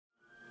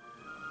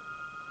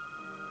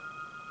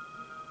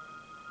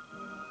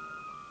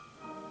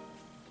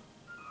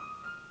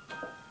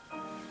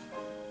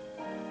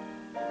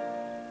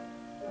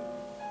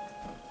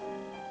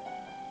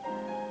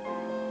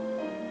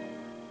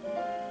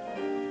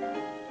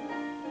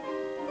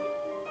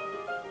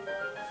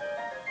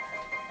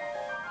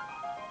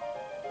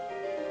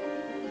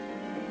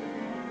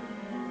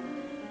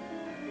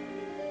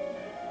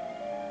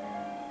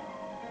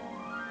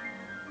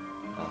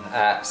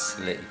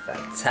Absolutely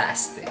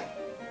fantastic.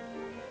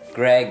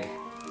 Greg,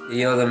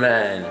 you're the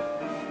man.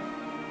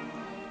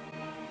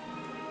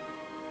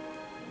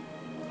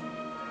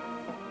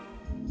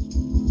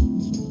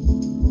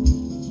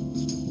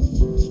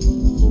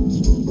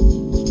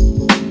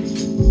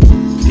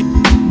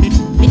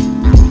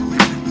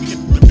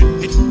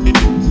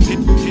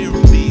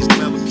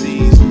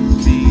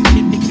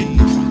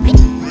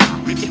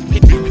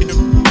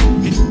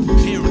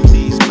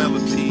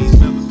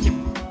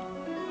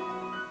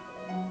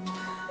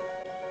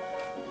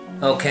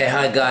 Okay,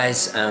 hi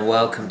guys, and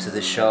welcome to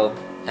the show.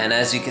 And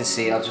as you can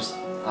see, I'll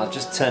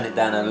just turn it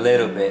down a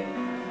little bit.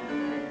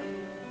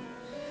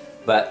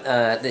 But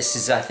this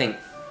is, I think,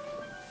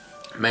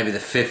 maybe the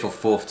 5th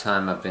or 4th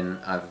time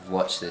I've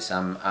watched this.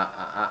 I'm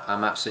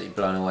absolutely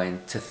blown away,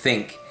 and to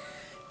think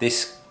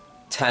this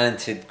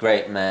talented,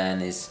 great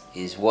man is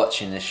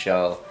watching the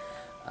show,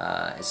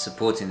 is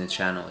supporting the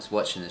channel, is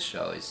watching the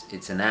show.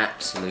 It's an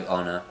absolute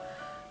honor.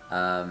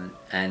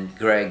 And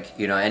Greg,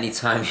 you know,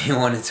 anytime you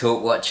want to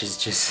talk watches,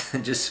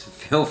 just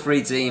feel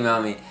free to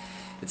email me.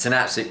 It's an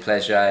absolute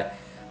pleasure.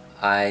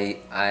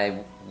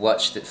 I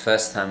watched it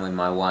first time with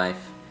my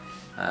wife.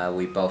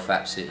 We both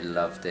absolutely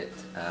loved it.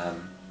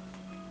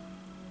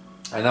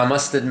 And I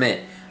must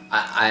admit,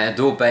 I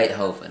adore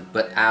Beethoven,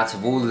 but out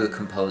of all of the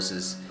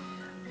composers,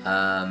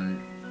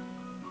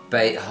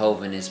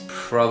 Beethoven is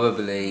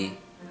probably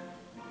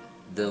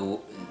the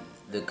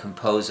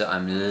composer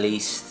I'm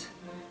least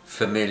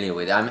familiar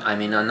with. I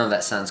mean, I know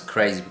that sounds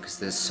crazy because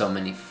there's so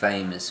many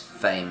famous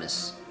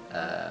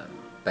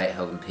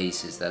Beethoven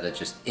pieces that are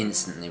just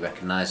instantly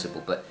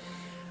recognizable, but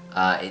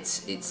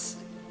it's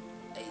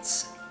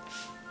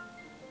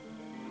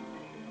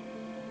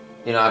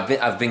you know,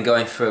 I've been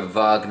going through a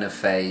Wagner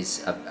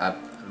phase.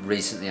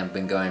 Recently I've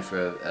been going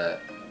through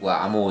well,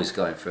 I'm always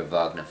going through a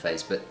Wagner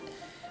phase,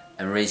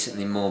 and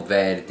recently more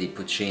Verdi,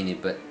 Puccini,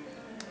 but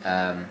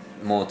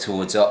more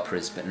towards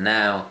operas. But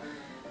now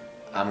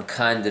I'm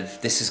kind of,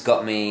 this has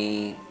got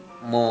me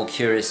more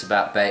curious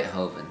about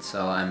Beethoven.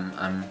 So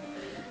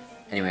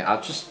anyway,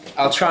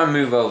 I'll try and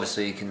move over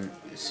so you can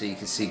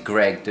see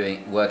Greg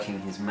working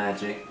his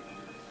magic.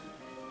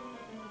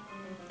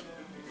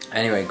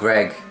 Anyway,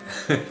 Greg,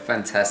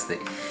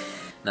 fantastic.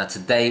 Now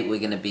today we're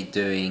going to be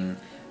doing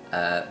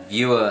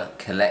viewer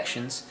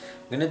collections.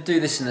 We're going to do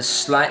this in a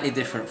slightly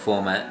different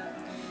format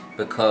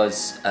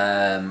because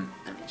let me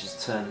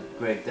just turn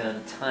Greg down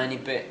a tiny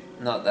bit.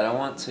 Not that I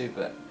want to,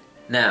 but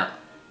now,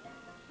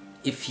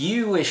 if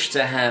you wish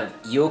to have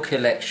your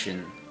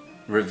collection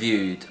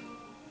reviewed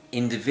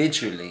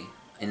individually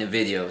in a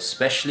video,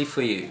 especially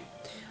for you,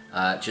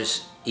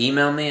 just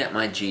email me at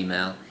my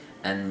Gmail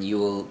and you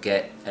will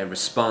get a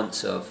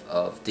response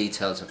of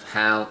details of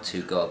how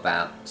to go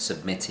about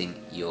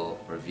submitting your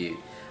review.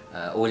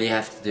 All you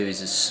have to do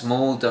is a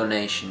small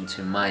donation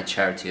to my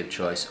charity of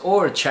choice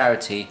or a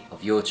charity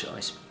of your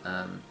choice.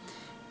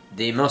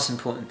 The most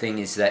important thing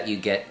is that you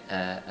get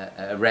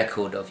a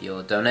record of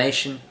your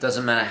donation.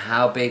 Doesn't matter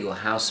how big or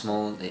how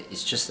small,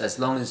 it's just as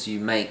long as you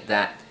make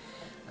that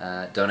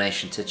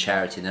donation to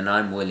charity, then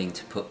I'm willing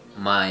to put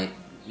my,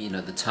 you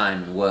know, the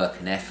time and work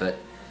and effort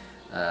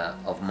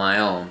of my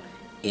own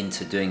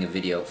into doing a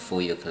video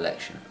for your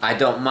collection. I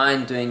don't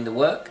mind doing the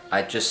work.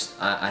 I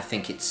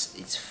think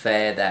it's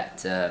fair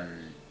that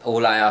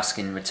all I ask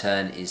in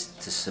return is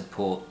to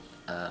support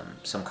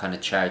some kind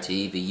of charity,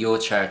 either your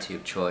charity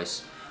of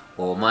choice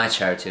or my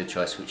charity of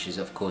choice, which is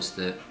of course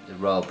the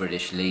Royal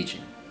British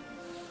Legion.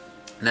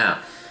 Now,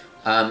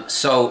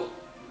 so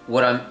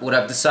what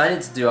I've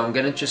decided to do,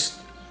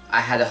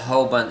 I had a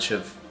whole bunch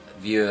of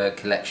viewer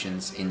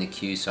collections in the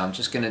queue, so I'm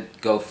just going to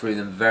go through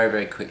them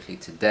very quickly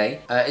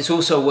today. It's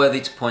also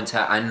worthy to point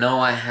out, I know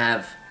I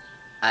have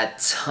a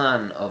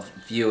ton of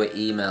viewer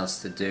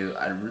emails to do.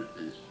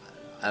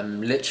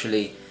 I'm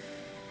literally,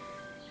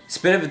 it's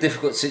a bit of a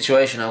difficult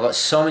situation. I've got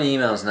so many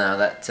emails now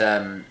that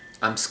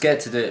I'm scared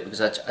to do it because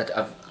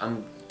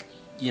I'm,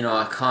 you know,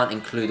 I can't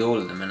include all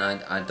of them, and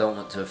I don't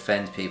want to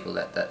offend people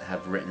that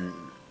have written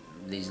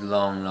these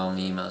long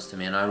emails to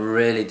me, and I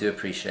really do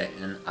appreciate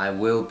it, and I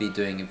will be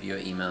doing a viewer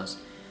emails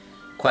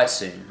quite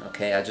soon.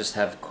 Okay, I just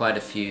have quite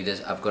a few.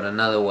 I've got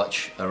another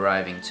watch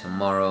arriving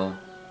tomorrow.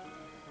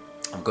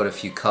 I've got a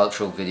few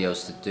cultural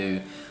videos to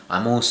do.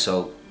 I'm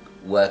also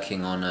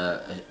working on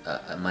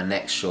my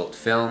next short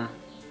film.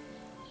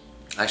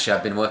 Actually,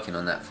 I've been working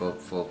on that for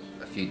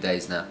a few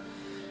days now,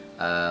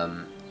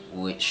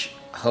 which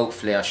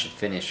hopefully I should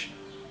finish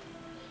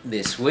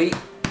this week.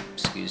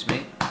 Excuse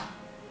me.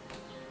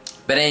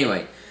 But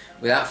anyway,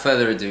 without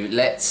further ado,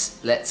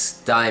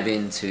 let's dive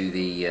into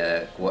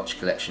the watch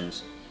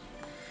collections.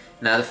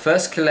 Now, the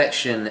first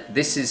collection,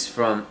 this is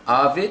from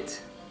Arvid,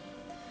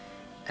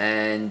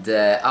 and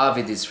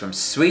Arvid is from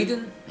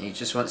Sweden. He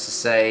just wants to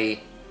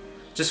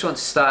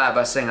start out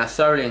by saying, I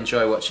thoroughly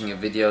enjoy watching your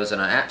videos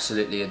and I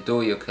absolutely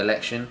adore your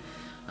collection.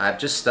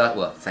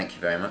 Well, thank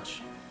you very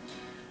much.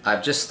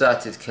 I've just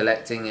started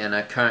collecting and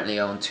I currently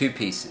own 2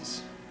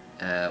 pieces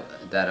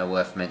that are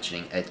worth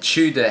mentioning. A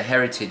Tudor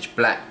Heritage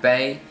Black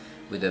Bay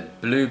with a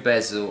blue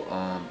bezel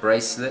on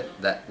bracelet.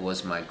 That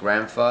was my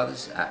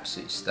grandfather's,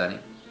 absolutely stunning.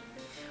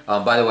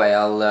 By the way,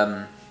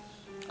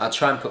 I'll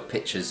try and put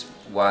pictures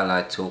while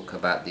I talk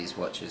about these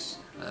watches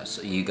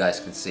so you guys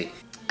can see.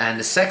 And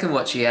the second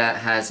watch he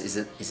has is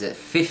a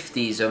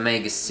 50s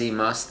Omega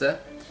Seamaster.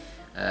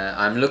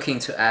 I'm looking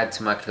to add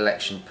to my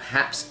collection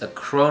perhaps a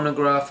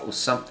chronograph or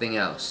something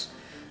else,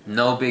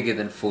 no bigger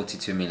than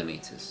 42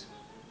 millimeters.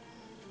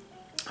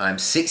 I'm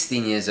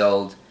 16 years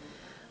old,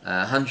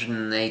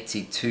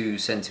 182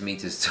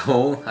 centimeters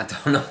tall. I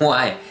don't know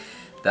why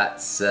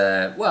that's,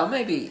 well,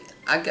 maybe,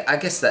 I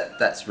guess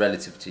that's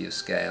relative to your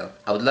scale.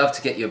 I would love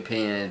to get your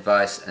opinion and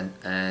advice,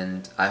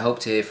 and I hope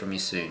to hear from you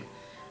soon.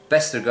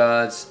 Best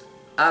regards,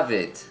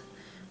 Avid.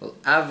 Well,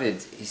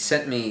 Avid, he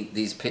sent me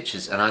these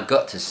pictures, and I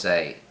got to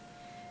say,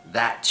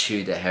 that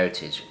Tudor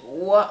heritage,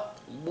 what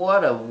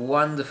a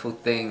wonderful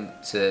thing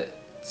to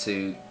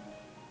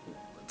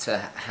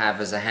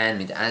have as a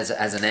handmade, as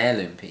an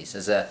heirloom piece,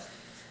 as a,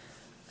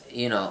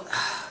 you know,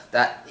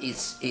 that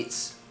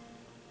it's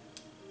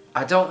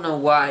I don't know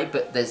why,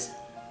 but there's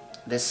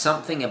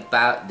something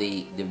about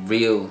the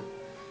real,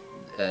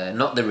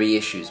 not the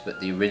reissues, but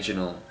the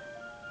original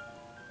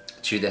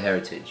Tudor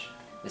heritage.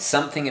 There's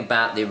something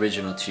about the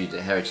original Tudor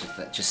heritage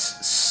that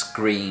just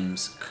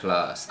screams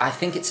class. I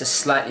think it's a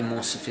slightly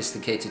more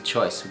sophisticated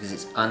choice because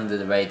it's under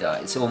the radar.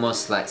 It's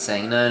almost like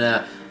saying,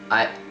 no,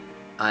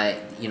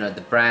 you know,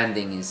 the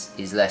branding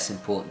is less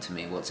important to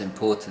me. What's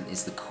important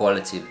is the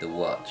quality of the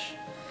watch.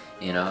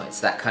 You know, it's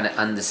that kind of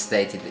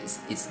understated,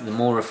 it's the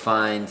more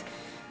refined,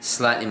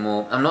 slightly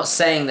more. I'm not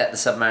saying that the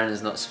Submariner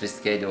is not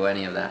sophisticated or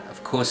any of that.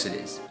 Of course it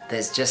is.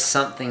 There's just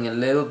something a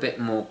little bit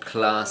more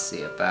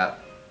classy about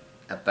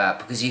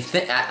because you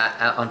think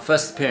on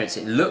first appearance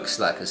it looks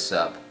like a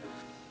sub,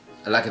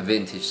 like a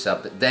vintage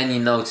sub, but then you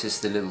notice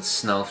the little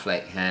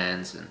snowflake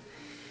hands, and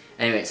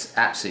anyway, it's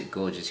absolutely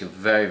gorgeous. You're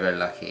very, very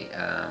lucky.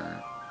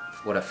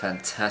 What a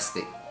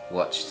fantastic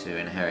watch to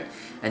inherit.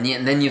 And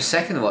then your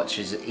second watch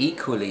is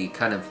equally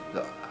kind of,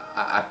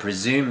 I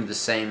presume, the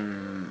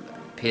same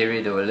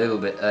period or a little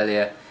bit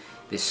earlier.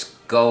 This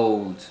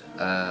gold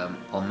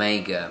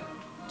Omega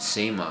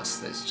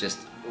Seamaster. It's just,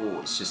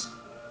 oh, it's just,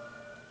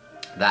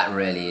 that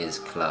really is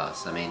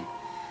class. I mean,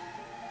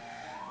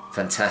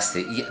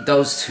 fantastic.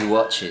 Those two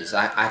watches,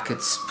 I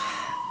could,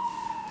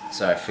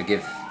 sorry,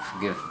 forgive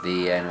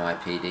the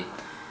NYPD.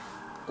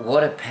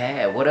 What a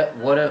pair! What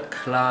a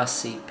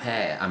classy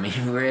pair. I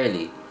mean,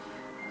 really,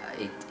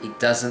 it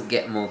doesn't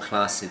get more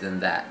classy than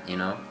that, you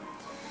know.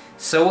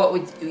 So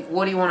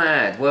what do you want to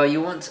add? Well,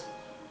 you want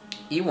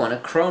a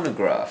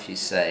chronograph, you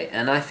say,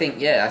 and I think,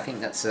 yeah, I think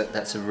that's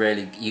a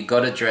really, you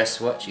got a dress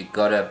watch, you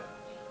got a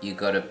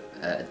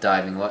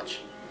diving watch,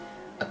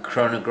 a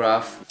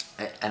chronograph,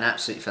 an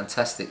absolutely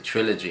fantastic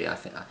trilogy. I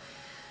think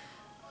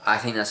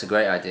that's a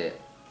great idea.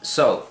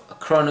 So a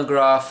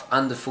chronograph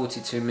under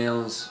 42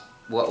 mils.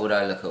 What would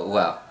I look at?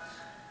 Well,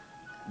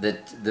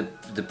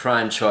 the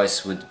prime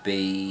choice would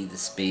be the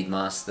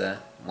Speedmaster,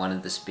 one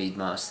of the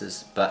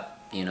Speedmasters. But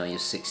you know, you're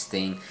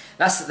 16.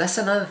 That's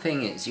another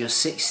thing, is you're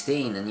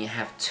 16 and you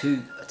have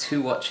two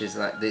watches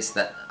like this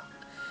that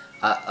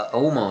are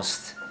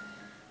almost,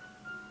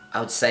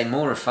 I would say,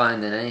 more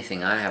refined than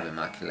anything I have in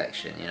my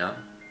collection. You know,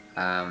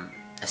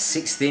 a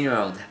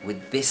 16-year-old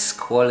with this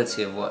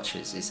quality of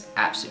watches is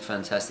absolutely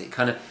fantastic.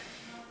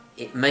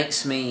 It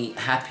makes me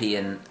happy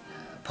and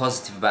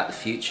positive about the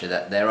future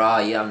that there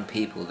are young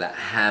people that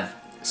have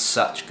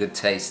such good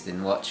taste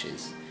in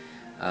watches.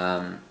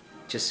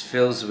 Just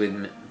fills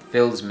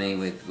me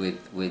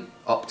with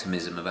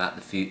optimism about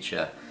the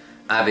future.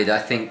 Avid, I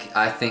think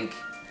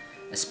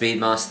a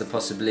Speedmaster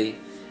possibly.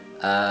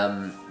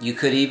 You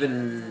could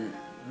even,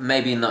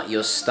 maybe not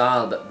your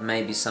style, but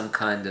maybe some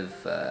kind of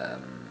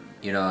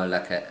you know,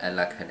 like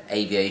an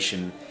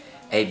aviation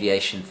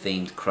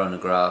themed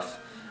chronograph.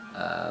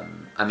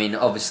 I mean,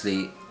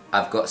 obviously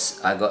I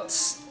got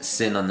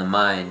Sin on the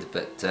mind,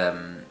 but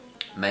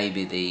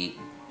maybe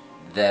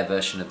their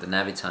version of the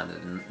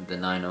Navitime, the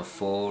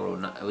 904, or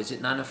was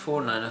it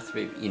 904 or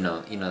 903? You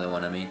know the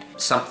one I mean.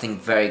 Something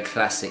very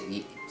classic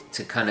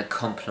to kind of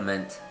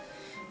complement,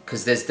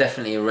 because there's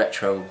definitely a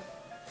retro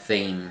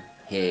theme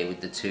here with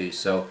the two.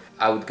 So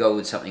I would go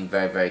with something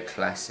very, very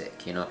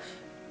classic. You know,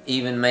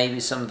 even maybe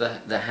some of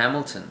the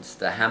Hamiltons,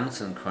 the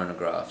Hamilton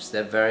chronographs.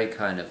 They're very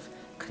kind of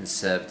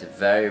conservative,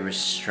 very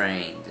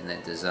restrained in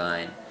their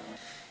design.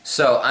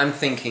 So I'm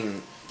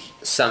thinking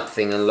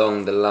something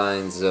along the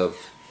lines of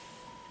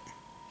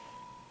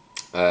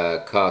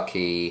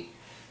khaki,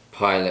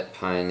 pilot,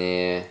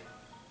 pioneer.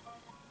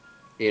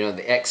 You know,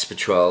 the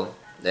X-Patrol.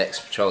 The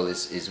X-Patrol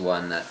is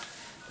one that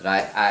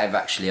I've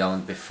actually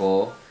owned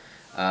before.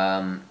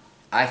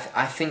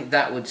 I think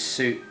that would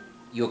suit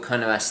your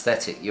kind of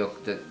aesthetic.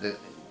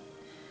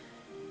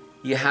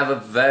 You have a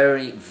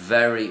very,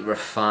 very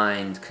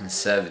refined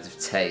conservative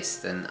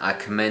taste, and I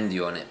commend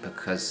you on it,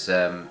 because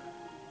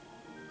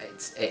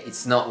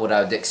it's not what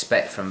I would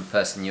expect from a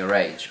person your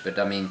age. But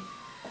I mean,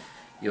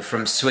 you're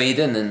from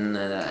Sweden,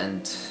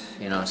 and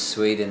you know,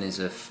 Sweden is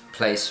a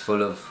place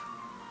full of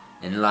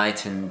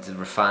enlightened,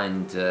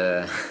 refined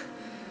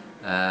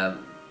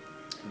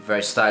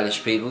very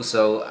stylish people.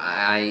 So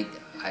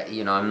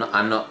you know,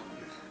 I'm not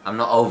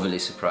overly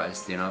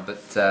surprised, you know.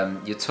 But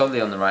you're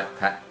totally on the right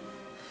path.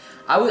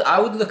 I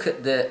would look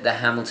at the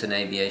Hamilton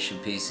aviation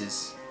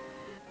pieces,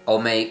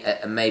 or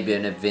maybe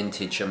a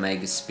vintage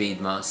Omega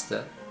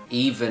Speedmaster.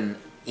 Even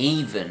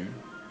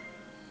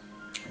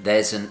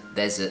there's a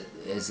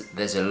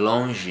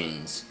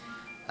Longines.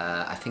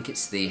 I think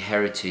it's the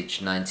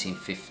Heritage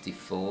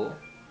 1954.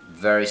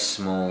 Very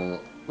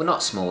small. Well,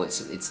 not small.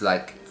 It's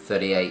like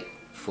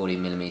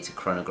 40mm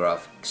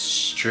chronograph.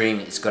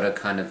 Extremely. It's got a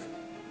kind of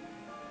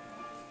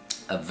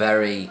a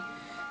very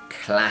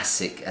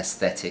classic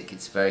aesthetic.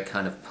 It's very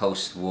kind of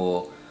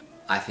post-war.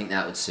 I think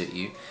that would suit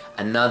you.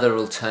 Another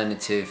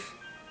alternative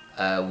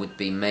would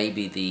be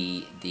maybe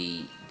the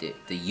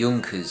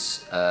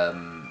Junkers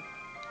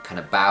kind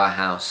of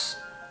Bauhaus,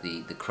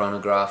 the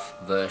chronograph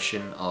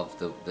version of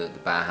the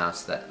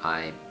Bauhaus that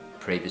I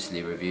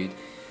previously reviewed.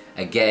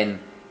 Again,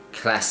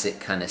 classic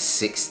kind of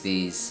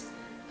 60s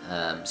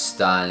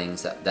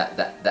stylings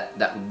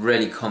that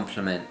really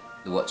complement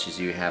the watches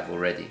you have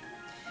already.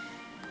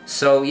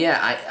 So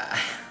yeah,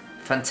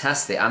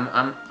 fantastic.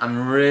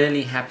 I'm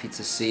really happy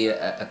to see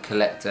a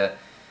collector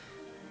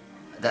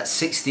that's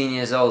 16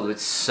 years old with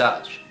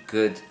such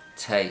good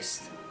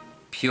taste.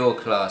 Pure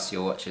class,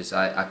 your watches.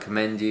 I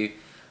commend you.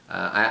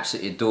 I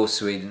absolutely adore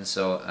Sweden,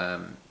 so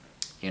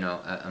you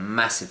know, a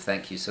massive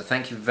thank you. So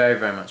thank you very,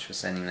 very much for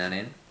sending that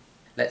in.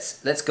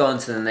 Let's go on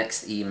to the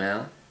next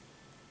email.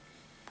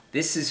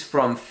 This is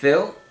from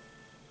Phil,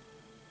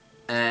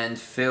 and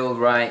Phil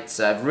writes,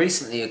 I've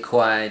recently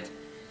acquired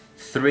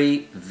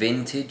 3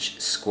 vintage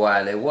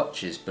Squale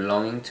watches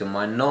belonging to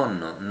my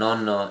nonno.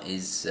 Nonno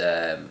is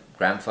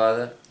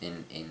grandfather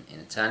in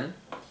Italian.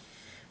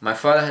 My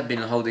father had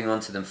been holding on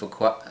to them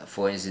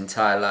for his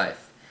entire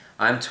life.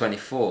 I'm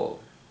 24,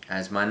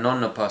 as my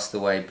nonno passed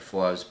away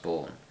before I was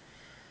born.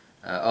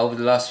 Over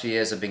the last few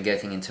years I've been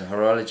getting into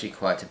horology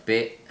quite a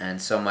bit,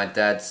 and so my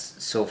dad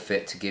saw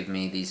fit to give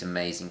me these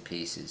amazing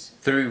pieces.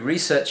 Through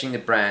researching the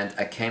brand,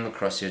 I came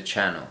across your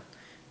channel,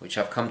 which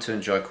I've come to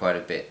enjoy quite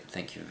a bit.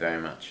 Thank you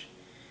very much.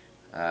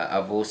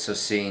 I've also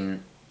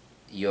seen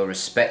your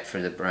respect for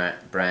the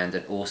brand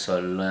and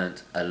also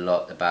learnt a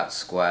lot about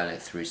Squale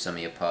through some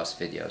of your past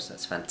videos.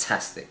 That's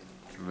fantastic.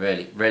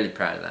 Really, really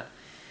proud of that.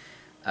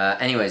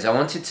 Anyways, I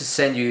wanted to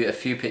send you a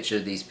few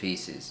pictures of these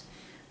pieces.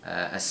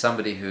 As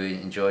somebody who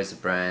enjoys the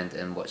brand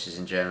and watches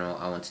in general,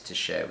 I wanted to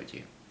share with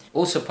you.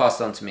 Also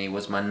passed on to me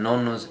was my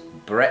nonno's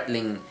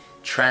Breitling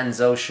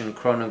Transocean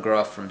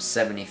chronograph from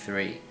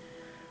 '73.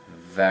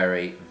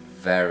 Very,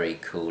 very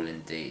cool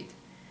indeed.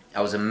 I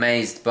was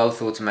amazed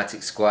both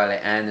automatic Squale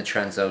and the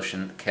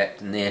Transocean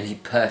kept nearly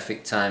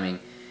perfect timing,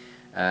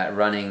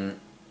 running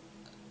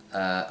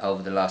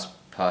over the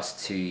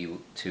past two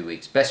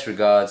weeks. Best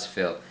regards,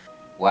 Phil.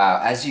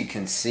 Wow, as you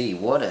can see,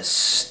 what a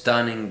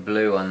stunning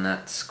blue on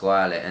that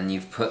Squale, and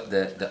you've put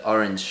the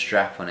orange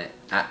strap on it.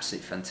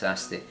 Absolutely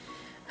fantastic.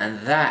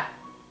 And that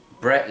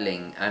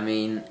Breitling, I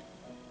mean,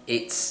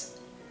 it's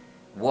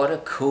what a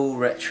cool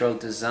retro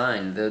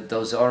design.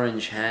 Those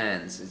orange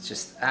hands, it's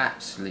just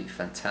absolutely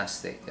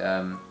fantastic.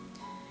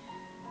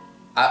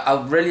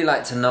 I'd really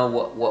like to know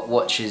what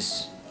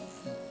watches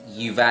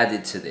you've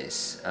added to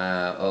this,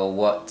 or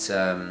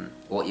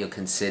what you're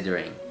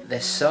considering.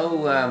 They're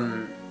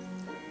so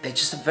they're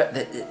just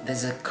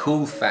there's a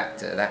cool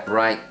factor, that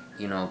bright,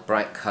 you know,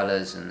 bright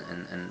colors,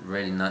 and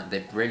really nice.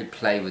 They really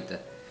play with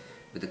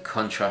the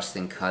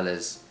contrasting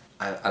colors.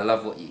 I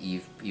love what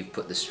you've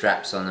put the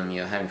straps on them.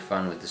 You're having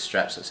fun with the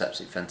straps. That's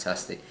absolutely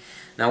fantastic.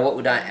 Now, what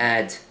would I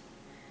add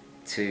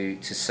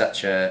to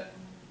such a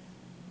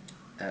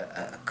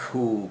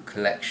cool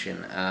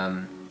collection?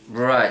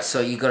 Right,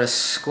 so you got a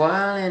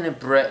Squale and a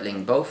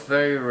Breitling, both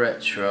very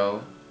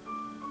retro.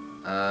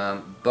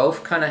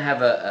 Both kind of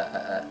have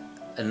a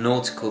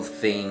nautical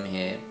theme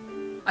here.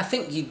 I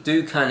think you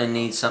do kind of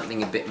need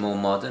something a bit more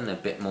modern, a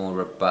bit more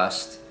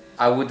robust.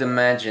 I would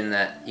imagine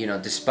that, you know,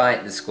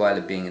 despite the Squale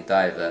being a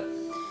diver,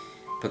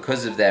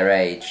 because of their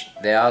age,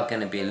 they are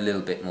going to be a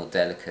little bit more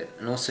delicate,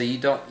 and also you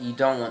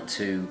don't want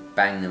to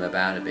bang them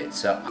about a bit.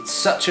 So it's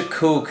such a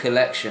cool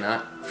collection.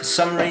 For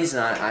some reason,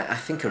 I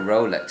think a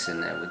Rolex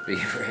in there would be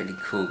really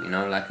cool. You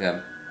know, like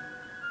an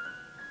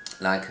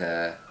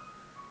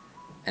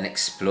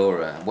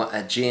Explorer,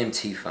 a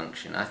GMT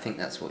function. I think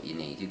that's what you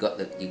need. You got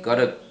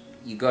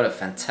a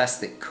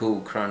fantastic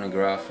cool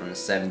chronograph from the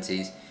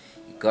 '70s.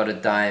 You got a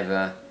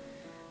diver,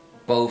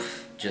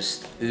 both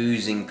just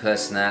oozing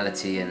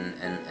personality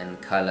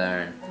and color.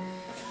 And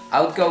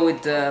I would go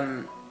with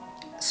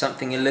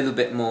something a little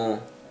bit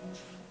more.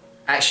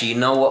 Actually, you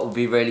know what would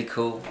be really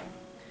cool?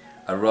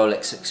 A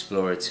Rolex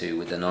Explorer 2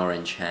 with an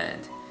orange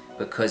hand,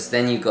 because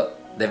then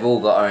they've all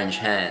got orange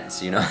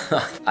hands, you know.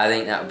 I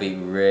think that would be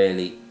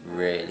really,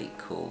 really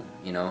cool,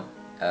 you know,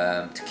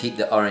 to keep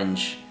the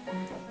orange,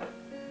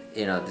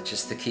 you know,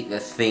 just to keep the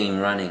theme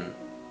running.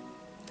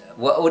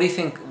 What do you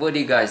think? What do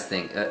you guys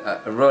think?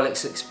 A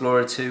Rolex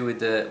Explorer 2 with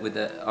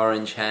the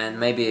orange hand,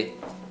 maybe.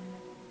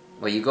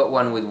 Well, you got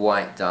one with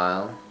white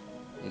dial,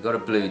 you got a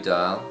blue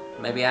dial.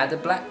 maybe add a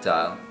black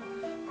dial.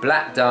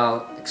 Black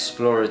dial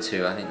Explorer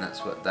 2, I think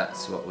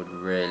that's what would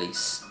really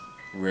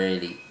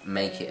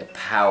make it a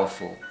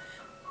powerful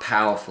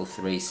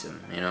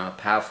threesome, you know, a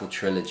powerful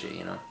trilogy,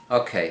 you know.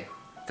 Okay,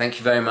 thank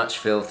you very much,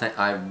 Phil.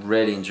 I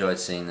really enjoyed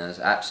seeing those.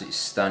 Absolutely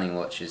stunning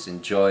watches.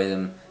 Enjoy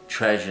them,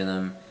 treasure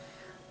them.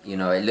 You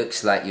know, it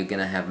looks like you're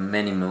gonna have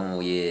many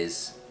more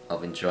years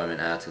of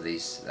enjoyment out of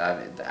these.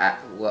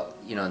 Well,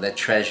 you know, they're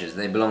treasures.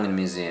 They belong in a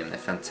museum. They're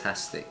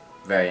fantastic.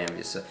 Very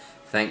envious. So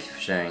thank you for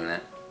sharing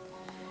that.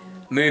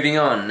 Moving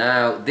on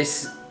now,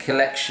 this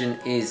collection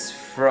is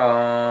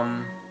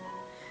from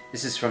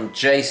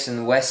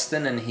Jason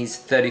Weston, and he's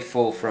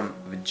 34 from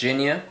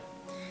Virginia.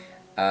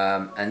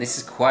 And this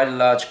is quite a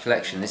large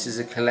collection. This is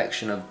a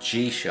collection of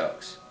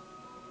G-Shocks.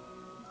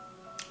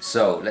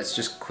 So let's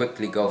just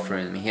quickly go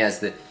through them. He has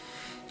the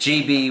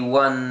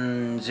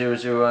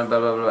GB1001 blah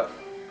blah blah.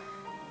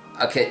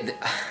 Okay,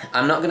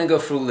 I'm not going to go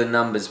through all the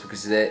numbers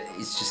because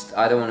it's just,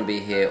 I don't want to be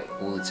here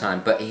all the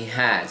time. But he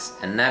has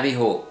a Navy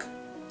Hawk,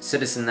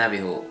 Citizen Navy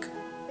Hawk.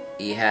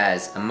 He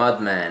has a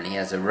Mudman. He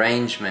has a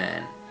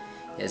Rangeman.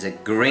 He has a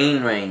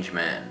Green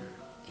Rangeman.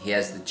 He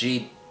has the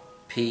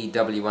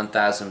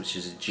GPW1000, which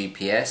is a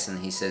GPS, and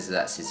he says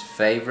that's his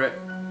favorite.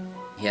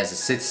 He has a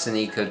Citizen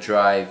Eco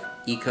Drive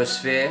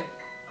Ecosphere.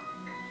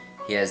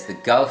 He has the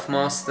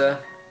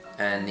Gulfmaster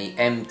and the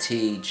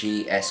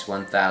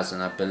MTGS1000.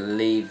 I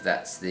believe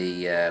that's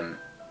the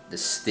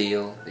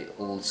steel, the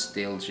all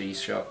steel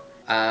G-Shock.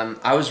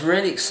 I was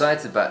really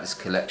excited about this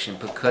collection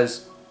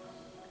because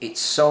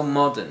it's so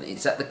modern.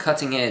 It's at the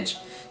cutting edge.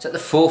 It's at the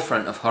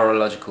forefront of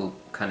horological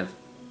kind of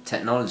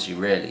technology,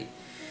 really.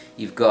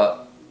 You've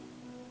got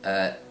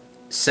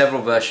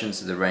several versions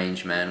of the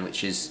Rangeman,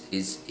 which is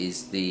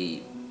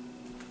the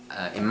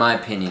in my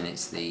opinion,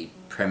 it's the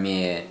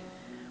premier.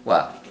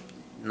 Well,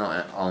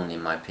 not only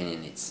in my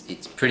opinion,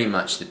 it's pretty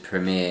much the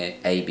premier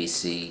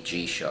ABC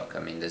G-Shock. I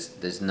mean,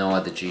 there's no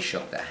other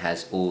G-Shock that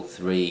has all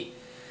three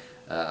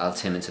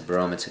altimeter,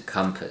 barometer,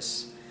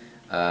 compass.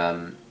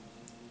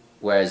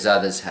 Whereas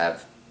others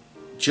have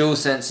dual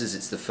sensors.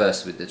 It's the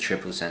first with the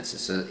triple sensor.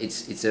 So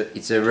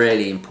it's a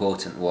really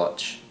important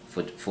watch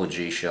for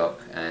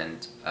G-Shock,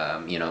 and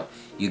you know,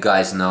 you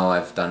guys know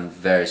I've done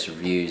various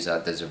reviews.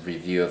 There's a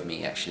review of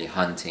me actually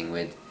hunting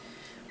with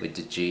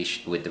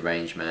the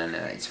Rangeman.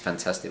 It's a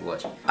fantastic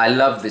watch. I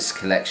love this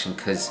collection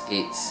because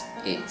it's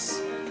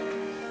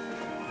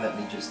let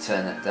me just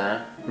turn that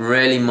down.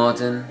 Really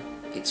modern.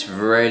 It's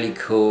really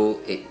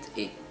cool. It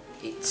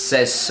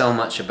says so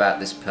much about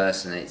this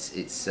person.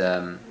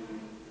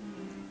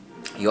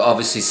 You're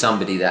obviously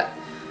somebody that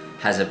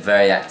has a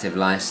very active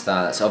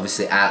lifestyle, that's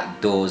obviously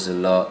outdoors a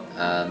lot.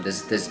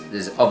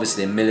 There's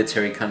obviously a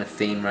military kind of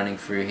theme running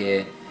through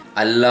here.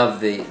 I love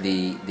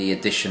the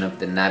addition of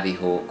the Navy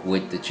Hawk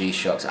with the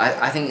G-Shocks.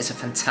 I think it's a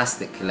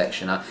fantastic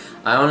collection.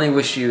 I only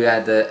wish you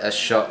had a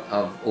shot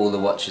of all the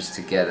watches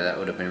together. That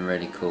would have been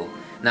really cool.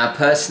 Now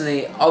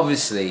personally,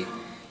 obviously,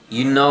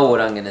 you know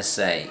what I'm going to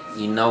say.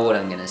 You know what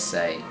I'm going to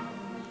say.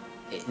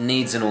 It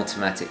needs an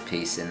automatic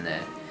piece in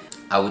there.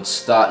 I would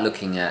start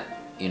looking at,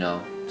 you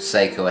know,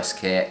 Seiko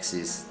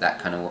SKXs, that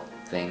kind of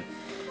thing.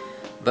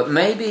 But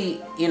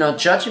maybe, you know,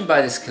 judging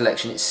by this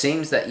collection, it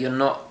seems that you're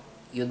not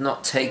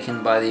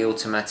taken by the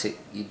automatic.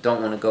 You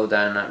don't want to go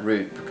down that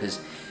route, because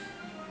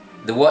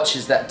the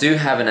watches that do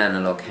have an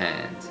analog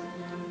hand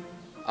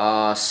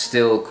are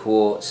still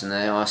quartz, and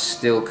they are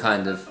still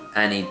kind of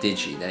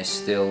ani-digi. They're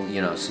still,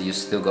 you know, so you've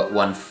still got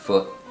one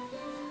foot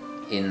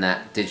in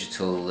that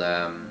digital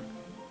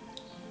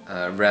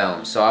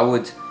realm. So I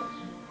would,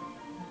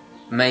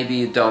 maybe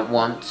you don't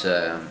want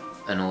an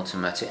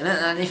automatic,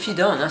 and if you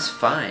don't, that's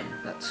fine.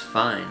 That's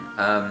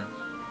fine.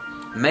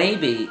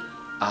 Maybe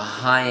a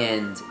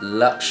high-end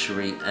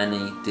luxury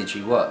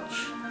ani-digi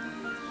watch.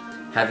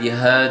 Have you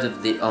heard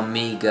of the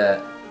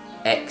Omega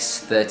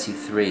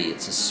X33?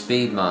 It's a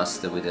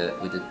Speedmaster with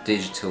a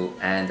digital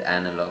and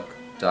analog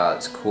dial.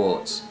 It's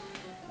quartz.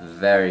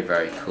 Very,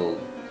 very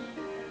cool.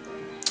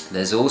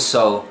 There's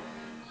also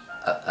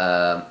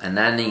an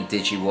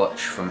ani-digi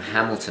watch from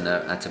Hamilton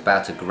at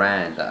about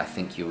 $1,000 that I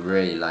think you'll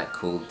really like,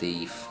 called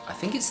the, I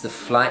think it's the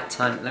Flight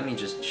Time. Let me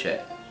just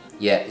check.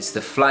 Yeah, it's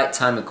the Flight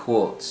Timer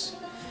quartz.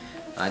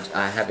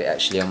 I have it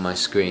actually on my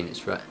screen.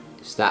 It's right.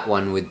 It's that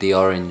one with the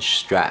orange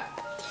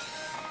strap.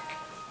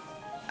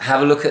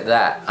 Have a look at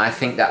that. I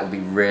think that would be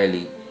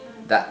really.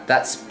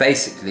 That's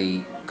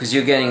basically, because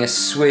you're getting a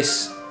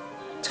Swiss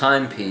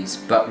timepiece,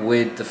 but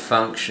with the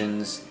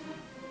functions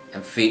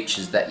and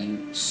features that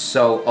you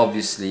so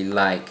obviously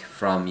like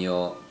from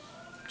your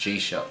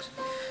G-Shocks.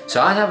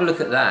 So I'd have a look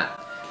at that.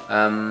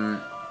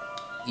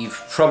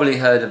 You've probably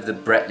heard of the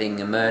Breitling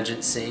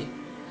Emergency.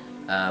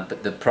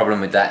 But the problem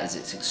with that is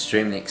it's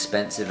extremely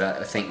expensive.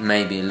 I think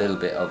maybe a little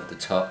bit over the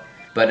top.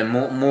 But a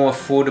more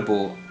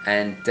affordable,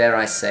 and dare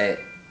I say it,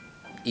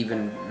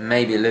 even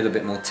maybe a little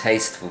bit more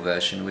tasteful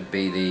version would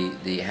be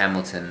the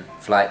Hamilton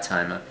Flight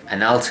Timer.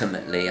 And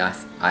ultimately, I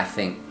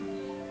think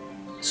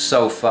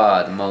so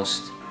far the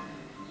most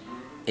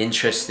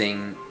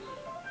interesting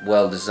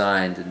well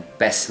designed and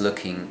best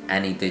looking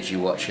any digi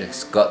watch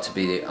has got to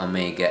be the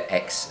Omega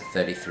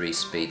X33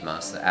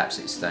 Speedmaster.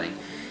 Absolutely stunning.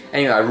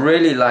 Anyway, I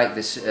really like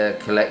this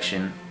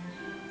collection.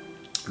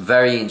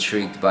 Very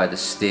intrigued by the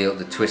steel,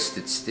 the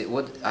twisted steel.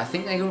 What I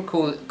think they will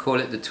call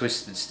it the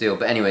twisted steel.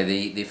 But anyway,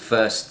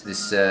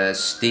 this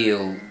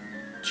steel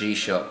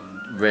G-Shock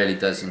really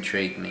does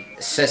intrigue me.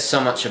 It says so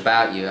much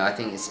about you. I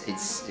think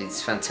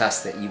it's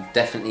fantastic. You've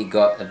definitely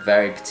got a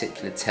very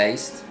particular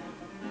taste,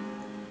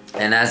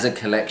 and as a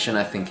collection,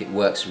 I think it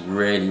works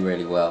really,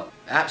 really well.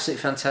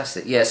 Absolutely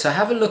fantastic. Yeah. So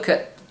have a look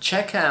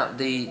check out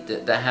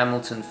the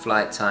Hamilton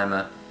Flight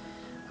Timer.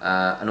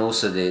 And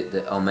also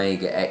the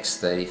Omega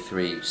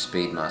X33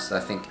 Speedmaster.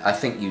 I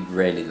think you'd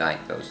really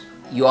like those.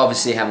 You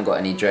obviously haven't got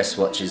any dress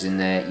watches in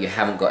there. You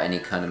haven't got any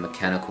kind of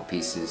mechanical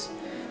pieces.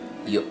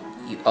 You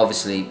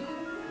obviously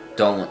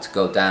don't want to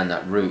go down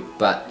that route.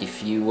 But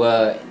if you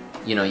were,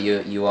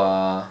 you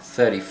are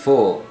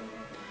 34.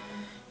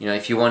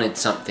 If you wanted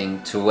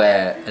something to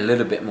wear a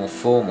little bit more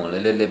formal, a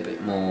little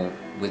bit more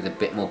with a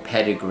bit more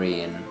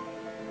pedigree and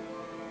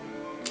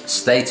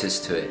status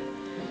to it.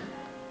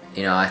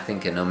 I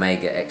think an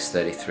Omega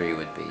X33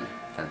 would be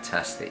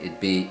fantastic. It'd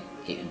be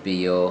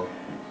your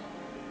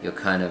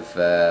kind of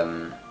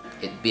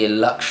it'd be a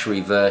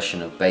luxury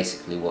version of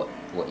basically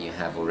what you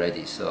have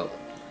already. So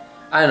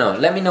I don't know.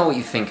 Let me know what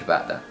you think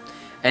about that.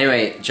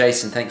 Anyway,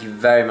 Jason, thank you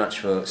very much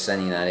for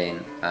sending that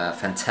in.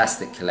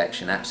 Fantastic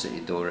collection.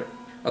 Absolutely adore it.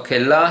 Okay,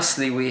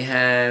 lastly we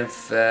have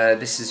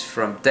this is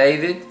from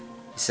David. He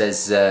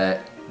says.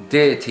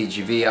 Dear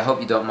TGV, I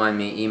hope you don't mind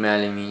me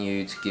emailing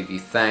you to give you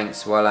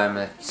thanks. While I'm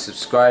a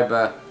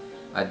subscriber,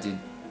 I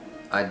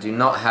do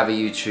not have a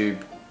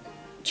YouTube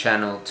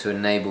channel to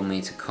enable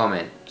me to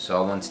comment,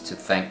 so I wanted to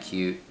thank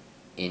you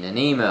in an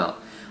email.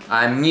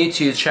 I'm new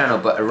to your channel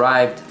but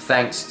arrived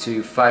thanks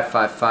to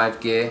 555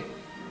 Gear,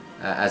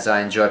 as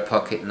I enjoy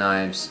pocket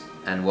knives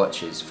and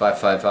watches.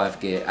 555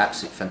 Gear,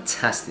 absolutely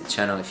fantastic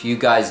channel. If you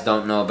guys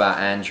don't know about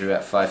Andrew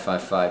at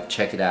 555,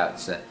 check it out.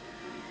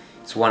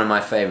 It's one of my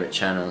favourite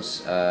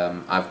channels.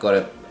 I've got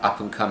an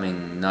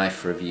up-and-coming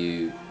knife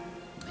review.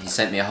 He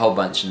sent me a whole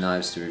bunch of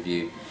knives to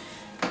review,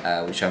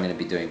 which I'm going to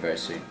be doing very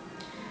soon.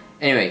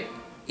 Anyway,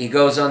 he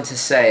goes on to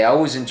say, I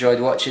always enjoyed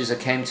watches. I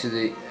came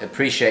to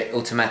appreciate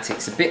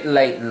automatics a bit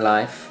late in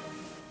life,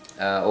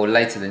 or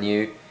later than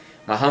you.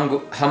 My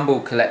humble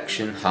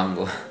collection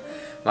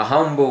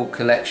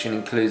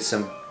includes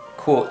some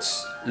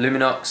quartz,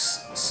 Luminox,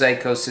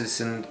 Seiko,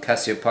 Citizen,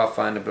 Casio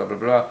Pathfinder, blah blah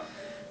blah.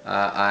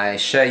 I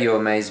share your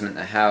amazement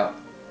at how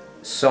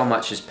so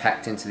much is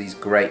packed into these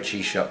great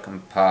G-Shock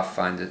and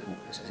Pathfinder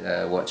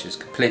watches.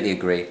 Completely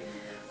agree.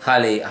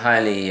 Highly,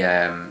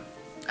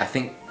 I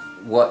think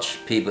watch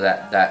people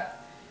that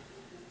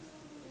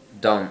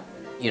don't,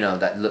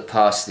 that look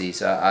past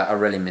these are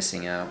really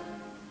missing out.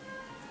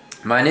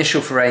 My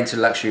initial foray into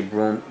luxury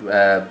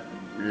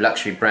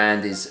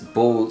brand is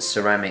Ball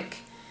Ceramic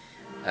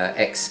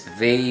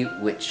XV,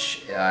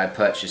 which I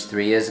purchased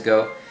 3 years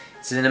ago.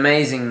 It's an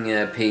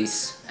amazing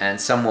piece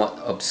and somewhat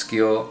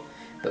obscure,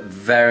 but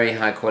very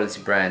high quality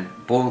brand.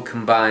 Ball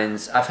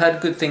combines, I've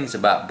heard good things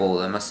about Ball,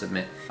 I must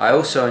admit. I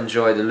also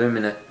enjoy the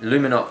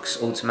Luminox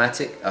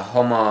Automatic, a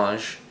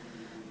homage,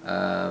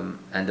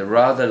 and a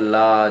rather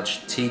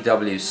large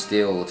TW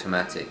Steel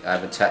Automatic.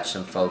 I've attached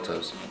some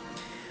photos.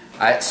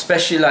 I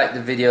especially like the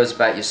videos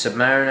about your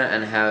Submariner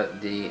and how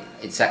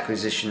its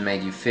acquisition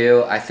made you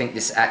feel. I think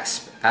this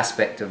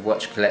aspect of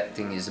watch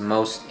collecting is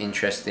most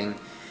interesting.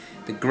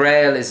 The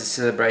Grail is a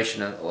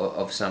celebration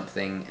of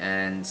something,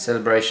 and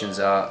celebrations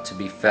are to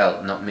be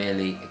felt, not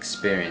merely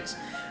experienced.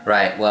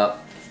 Right, well,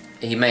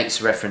 he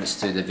makes reference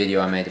to the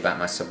video I made about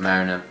my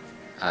Submariner.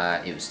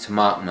 It was to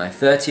mark my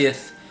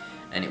 30th,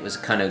 and it was a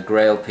kind of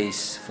Grail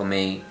piece for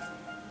me,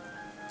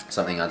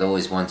 something I'd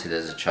always wanted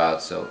as a child,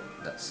 so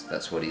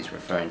that's what he's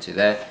referring to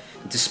there.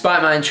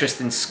 Despite my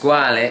interest in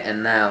Squale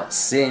and now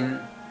Sin,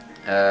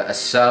 a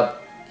sub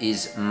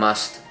is a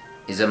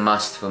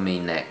must for me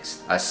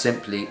next. I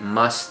simply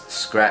must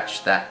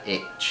scratch that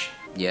itch.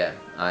 Yeah,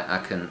 I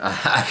can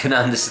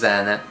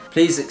understand that.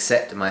 Please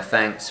accept my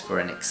thanks for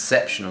an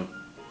exceptional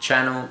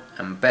channel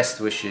and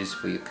best wishes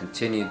for your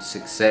continued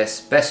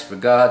success. Best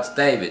regards,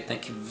 David.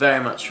 Thank you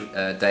very much,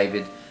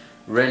 David.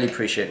 Really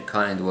appreciate the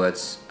kind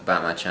words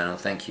about my channel.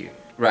 Thank you.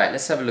 Right,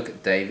 let's have a look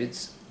at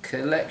David's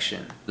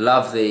collection.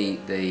 Love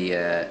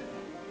the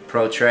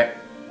Pro Trek.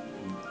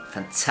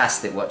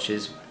 Fantastic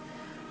watches.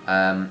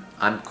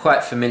 I'm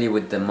quite familiar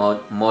with the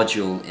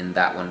module in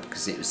that one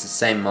because it was the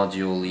same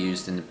module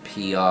used in the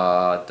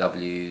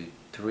PRW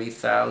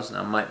 3000.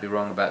 I might be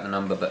wrong about the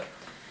number, but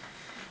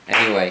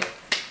anyway.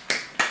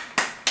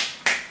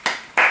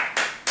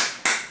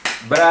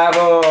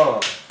 Bravo!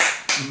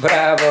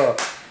 Bravo!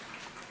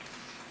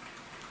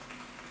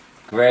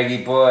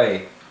 Greggy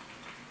boy.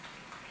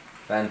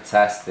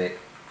 Fantastic.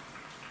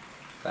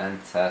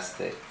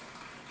 Fantastic.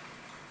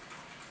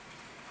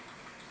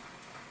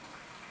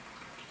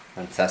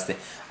 Fantastic.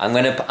 I'm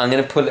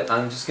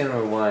just gonna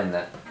rewind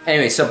that.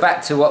 Anyway, so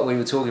back to what we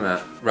were talking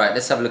about. Right,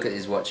 let's have a look at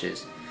his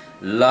watches.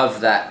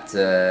 Love that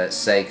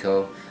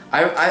Seiko.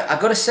 I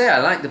gotta say, I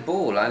like the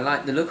ball. I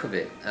like the look of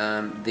it.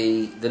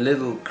 The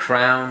little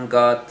crown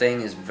guard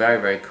thing is very,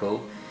 very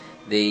cool.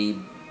 The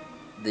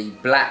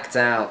blacked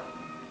out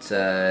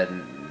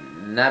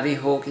Navy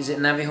Hawk, is it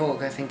Navy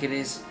Hawk? I think it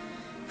is,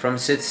 from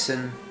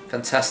Citizen.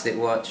 Fantastic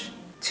watch.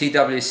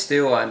 TW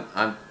Steel,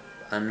 I'm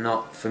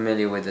not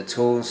familiar with at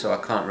all, so I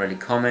can't really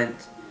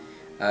comment.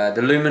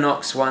 The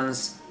Luminox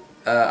ones,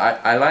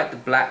 I like the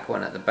black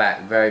one at the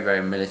back. Very,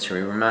 very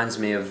military. Reminds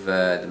me of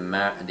the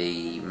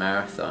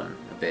Marathon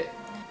a bit.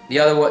 The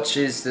other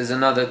watches, there's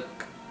another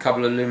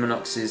couple of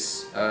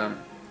Luminoxes.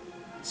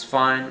 It's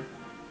fine.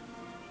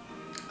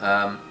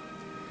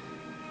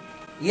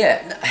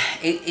 Yeah,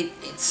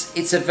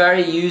 it's a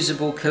very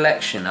usable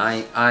collection.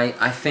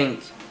 I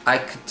think I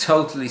could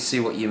totally see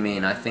what you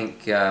mean. I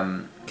think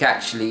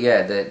actually,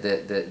 yeah,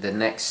 the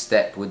next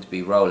step would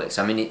be Rolex.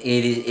 I mean, it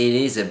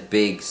is a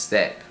big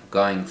step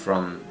going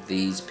from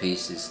these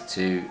pieces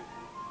to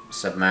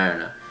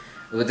Submariner.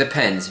 It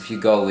depends. If you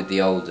go with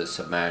the older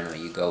Submariner,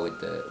 you go with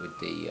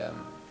the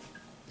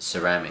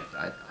ceramic.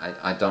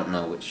 I don't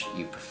know which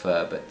you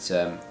prefer, but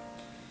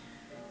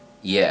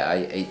yeah,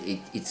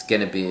 it's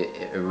going to be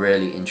a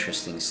really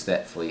interesting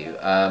step for you.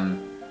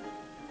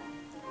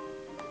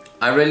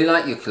 I really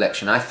like your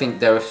collection. I think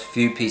there are a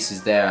few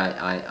pieces there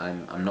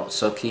I'm not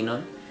so keen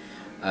on,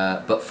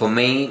 but for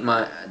me,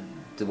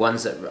 the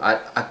ones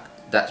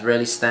that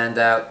really stand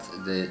out,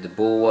 the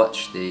ball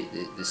watch, the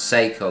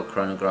Seiko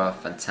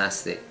chronograph,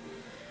 fantastic.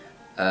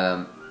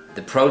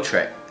 The Pro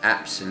Trek,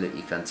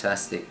 absolutely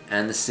fantastic,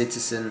 and the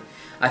Citizen.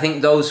 I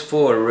think those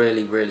four are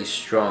really, really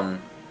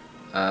strong.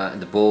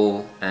 The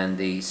ball and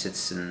the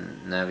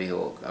Citizen Navy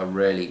Hawk are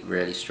really,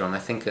 really strong. I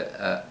think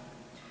a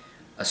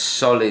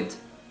solid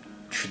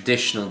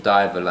traditional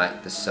diver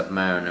like the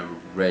Submariner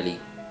really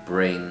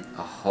bring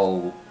a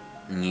whole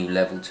new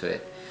level to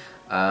it.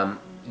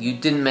 You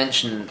didn't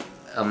mention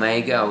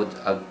Omega.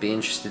 I'd be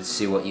interested to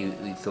see what you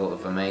thought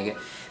of Omega.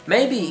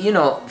 Maybe, you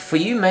know, for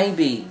you,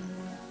 maybe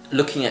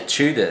looking at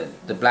Tudor,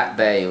 the Black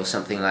Bay or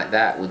something like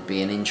that would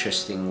be an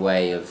interesting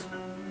way of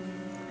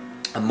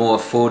a more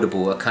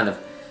affordable, a kind of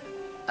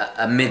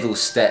a middle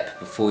step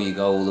before you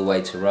go all the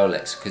way to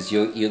Rolex, because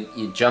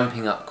you're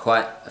jumping up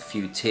quite a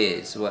few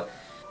tiers. Well,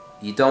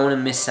 you don't want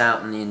to miss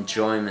out on the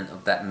enjoyment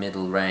of that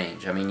middle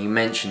range. I mean, you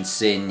mentioned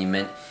Sin, you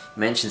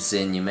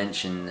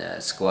mentioned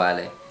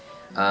Squale,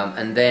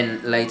 and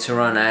then later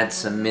on add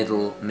some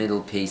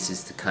middle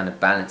pieces to kind of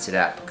balance it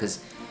out, because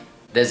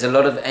there's a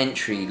lot of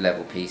entry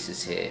level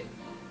pieces here,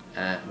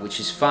 which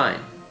is fine.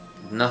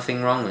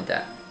 Nothing wrong with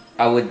that.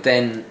 I would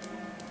then,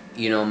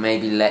 you know,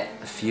 maybe let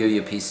a few of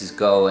your pieces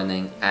go and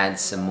then add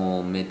some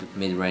more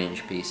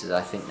mid-range pieces.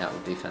 I think that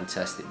would be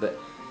fantastic.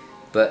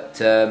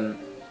 But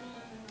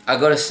I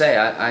gotta say,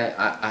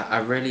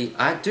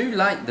 I do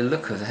like the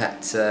look of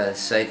that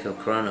Seiko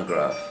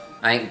chronograph.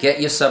 Get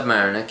your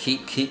Submariner,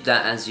 keep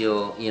that as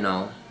your, you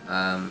know,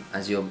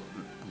 as your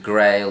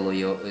grail or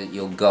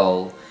your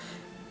goal.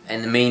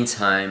 In the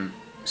meantime,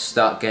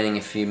 start getting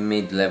a few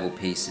mid-level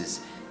pieces.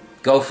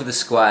 Go for the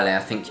Squale.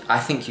 I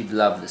think you'd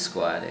love the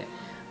Squale.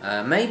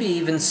 Maybe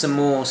even some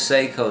more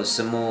Seikos,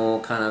 some more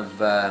kind of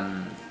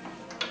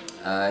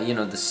you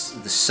know, the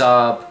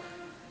Saab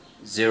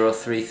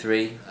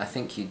 033. I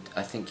think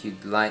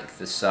you'd like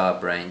the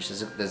Saab range.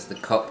 There's the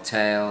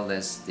Cocktail.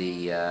 There's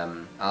the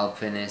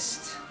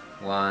Alpinist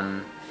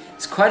one.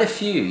 It's quite a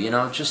few, you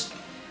know. Just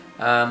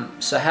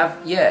so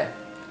yeah.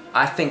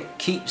 I think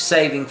keep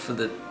saving for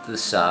the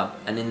Saab,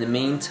 and in the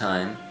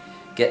meantime,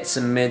 get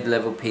some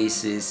mid-level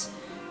pieces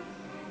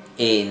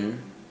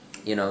in.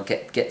 You know,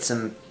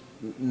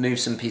 move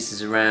some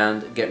pieces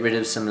around, get rid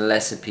of some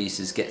lesser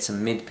pieces, get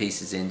some mid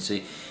pieces in.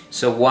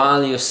 So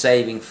while you're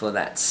saving for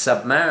that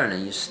Submariner,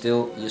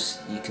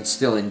 you can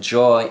still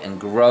enjoy and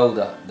grow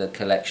the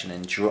collection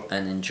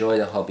and enjoy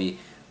the hobby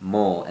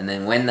more. And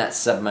then when that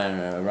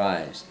Submariner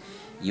arrives,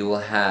 you will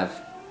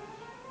have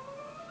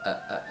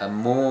a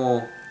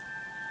more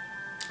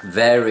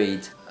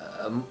varied,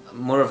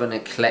 more of an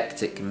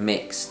eclectic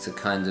mix to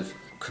kind of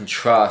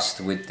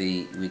contrast with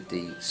the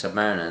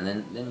Submariner,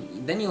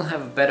 and then you'll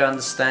have a better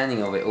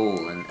understanding of it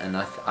all. And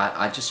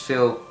I just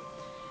feel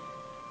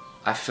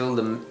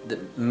the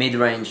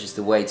mid-range is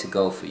the way to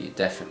go for you,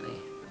 definitely.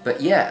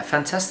 But yeah, a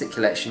fantastic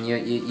collection.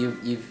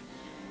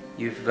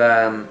 You've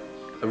a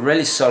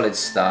really solid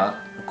start.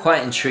 I'm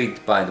quite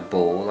intrigued by the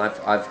ball.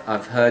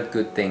 I've heard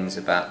good things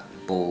about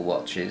ball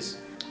watches.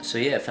 So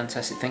yeah,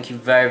 fantastic. Thank you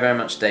very, very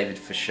much, David,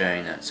 for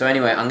sharing that. So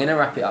anyway, I'm gonna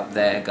wrap it up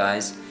there,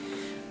 guys.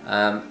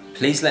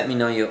 Please let me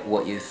know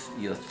what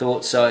your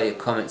thoughts are, your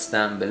comments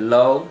down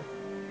below.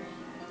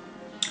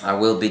 I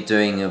will be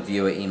doing your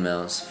viewer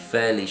emails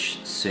fairly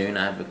soon.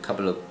 I have a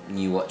couple of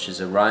new watches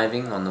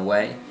arriving on the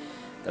way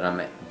that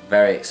I'm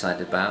very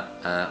excited about.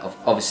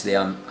 Obviously,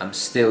 I'm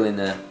still in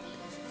a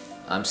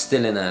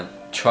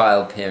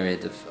trial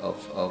period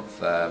of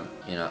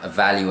you know,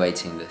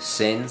 evaluating the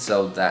Sin,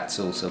 so that's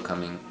also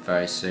coming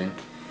very soon.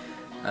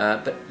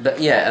 But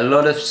yeah, a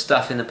lot of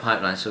stuff in the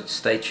pipeline, so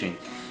stay tuned.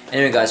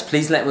 Anyway, guys,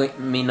 please let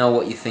me know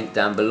what you think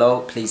down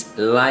below. Please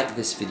like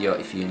this video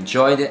if you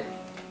enjoyed it.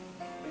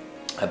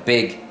 a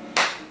big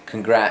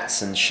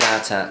congrats and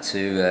shout out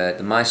to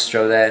the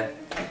maestro there.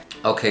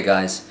 Okay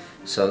guys,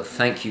 so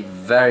thank you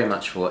very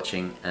much for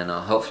watching, and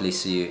I'll hopefully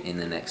see you in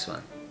the next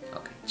one.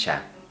 Okay,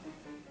 ciao.